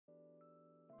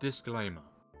Disclaimer.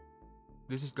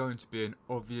 This is going to be an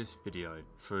obvious video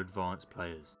for advanced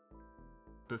players,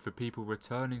 but for people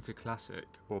returning to Classic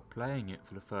or playing it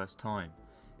for the first time,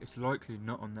 it's likely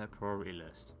not on their priority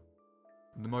list.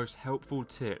 The most helpful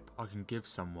tip I can give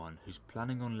someone who's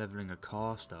planning on leveling a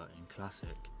caster in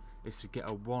Classic is to get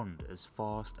a wand as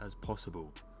fast as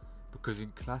possible, because in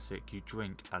Classic you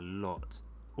drink a lot,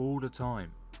 all the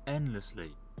time, endlessly.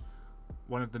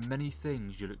 One of the many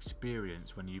things you'll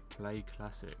experience when you play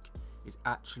Classic is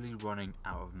actually running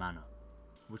out of mana,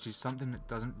 which is something that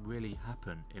doesn't really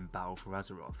happen in Battle for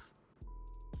Azeroth.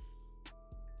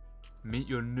 Meet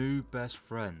your new best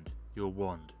friend, your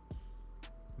wand.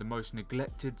 The most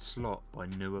neglected slot by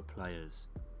newer players.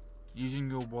 Using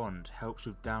your wand helps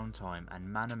with downtime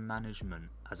and mana management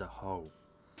as a whole.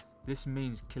 This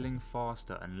means killing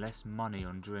faster and less money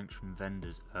on drinks from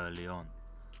vendors early on.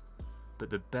 But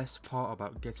the best part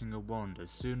about getting a wand as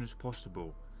soon as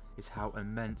possible is how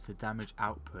immense the damage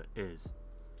output is.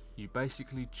 You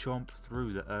basically chomp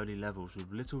through the early levels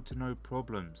with little to no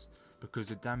problems, because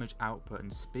the damage output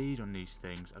and speed on these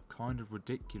things are kind of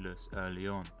ridiculous early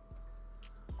on.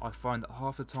 I find that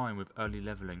half the time with early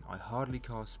leveling I hardly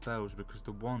cast spells because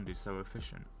the wand is so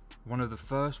efficient. One of the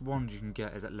first wands you can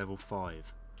get is at level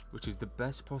 5, which is the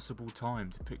best possible time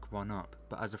to pick one up,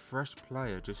 but as a fresh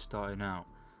player just starting out,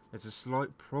 there's a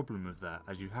slight problem with that,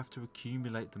 as you have to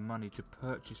accumulate the money to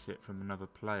purchase it from another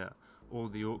player or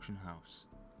the auction house.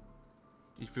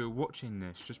 If you're watching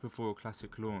this just before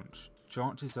Classic launch,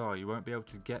 chances are you won't be able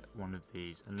to get one of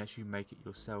these unless you make it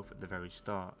yourself at the very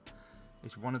start.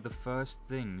 It's one of the first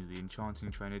things the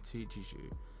enchanting trainer teaches you,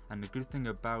 and the good thing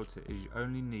about it is you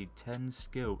only need 10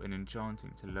 skill in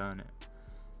enchanting to learn it.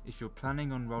 If you're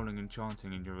planning on rolling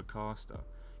enchanting and you're a caster,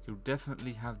 you'll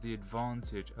definitely have the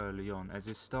advantage early on, as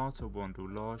this starter wand will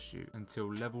last you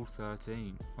until level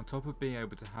 13. On top of being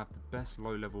able to have the best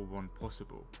low level wand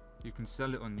possible, you can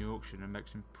sell it on the auction and make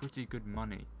some pretty good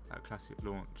money at Classic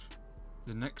launch.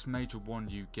 The next major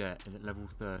wand you get is at level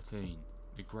 13,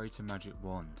 the Greater Magic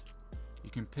Wand.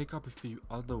 You can pick up a few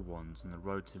other wands on the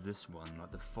road to this one,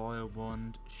 like the Fire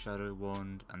Wand, Shadow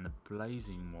Wand and the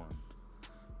Blazing Wand.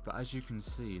 But as you can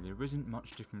see, there isn't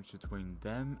much difference between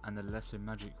them and the Lesser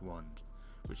Magic Wand,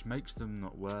 which makes them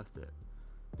not worth it.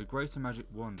 The Greater Magic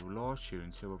Wand will last you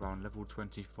until around level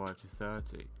 25 to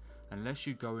 30, unless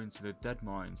you go into the Dead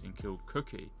Mines and kill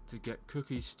Cookie to get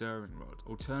Cookie's Stirring Rod.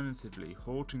 Alternatively,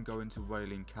 halt and go into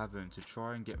Wailing Cavern to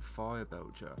try and get Fire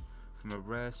Belcher from a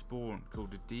rare spawn called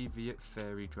the Deviate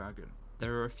Fairy Dragon.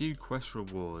 There are a few quest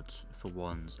rewards for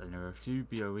wands and there are a few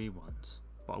BOE ones,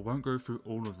 but I won't go through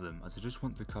all of them as I just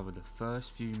want to cover the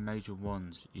first few major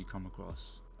wands you come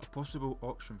across. A possible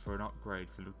option for an upgrade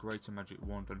for the Greater Magic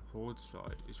Wand on Horde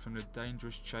side is from the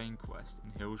Dangerous Chain quest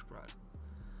in Hillsbrad,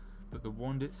 but the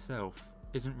wand itself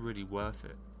isn't really worth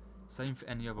it. Same for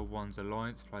any other wands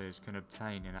Alliance players can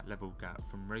obtain in that level gap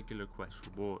from regular quest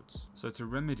rewards. So to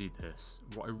remedy this,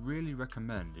 what I really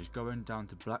recommend is going down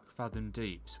to Blackfathom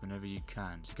Deeps whenever you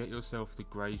can to get yourself the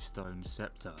Gravestone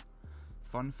Scepter.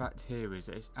 Fun fact here is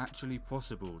that it's actually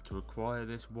possible to acquire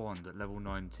this wand at level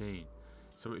 19,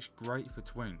 so it's great for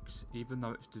twinks even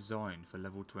though it's designed for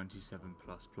level 27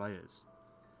 plus players.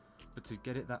 But to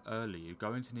get it that early you're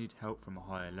going to need help from a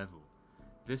higher level.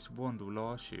 This wand will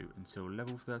last you until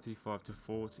level 35 to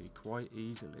 40 quite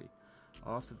easily.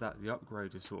 After that the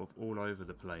upgrades are sort of all over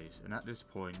the place, and at this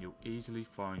point you'll easily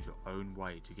find your own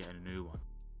way to get a new one.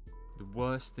 The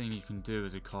worst thing you can do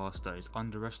as a caster is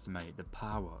underestimate the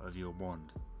power of your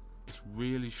wand. It's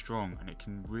really strong and it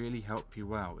can really help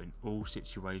you out in all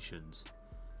situations.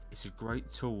 It's a great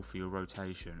tool for your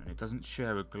rotation and it doesn't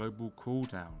share a global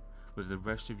cooldown with the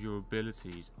rest of your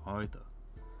abilities either.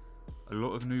 A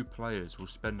lot of new players will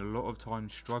spend a lot of time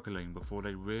struggling before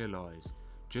they realise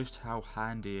just how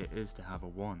handy it is to have a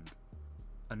wand.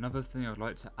 Another thing I'd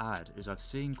like to add is I've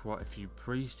seen quite a few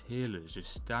priest healers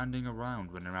just standing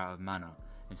around when they're out of mana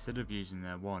instead of using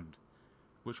their wand,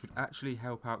 which would actually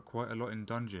help out quite a lot in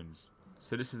dungeons.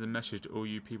 So this is a message to all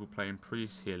you people playing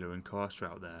priest healer and caster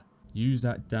out there. Use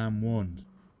that damn wand.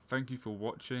 Thank you for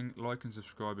watching, like and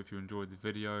subscribe if you enjoyed the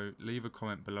video, leave a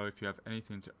comment below if you have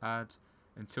anything to add.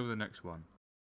 Until the next one.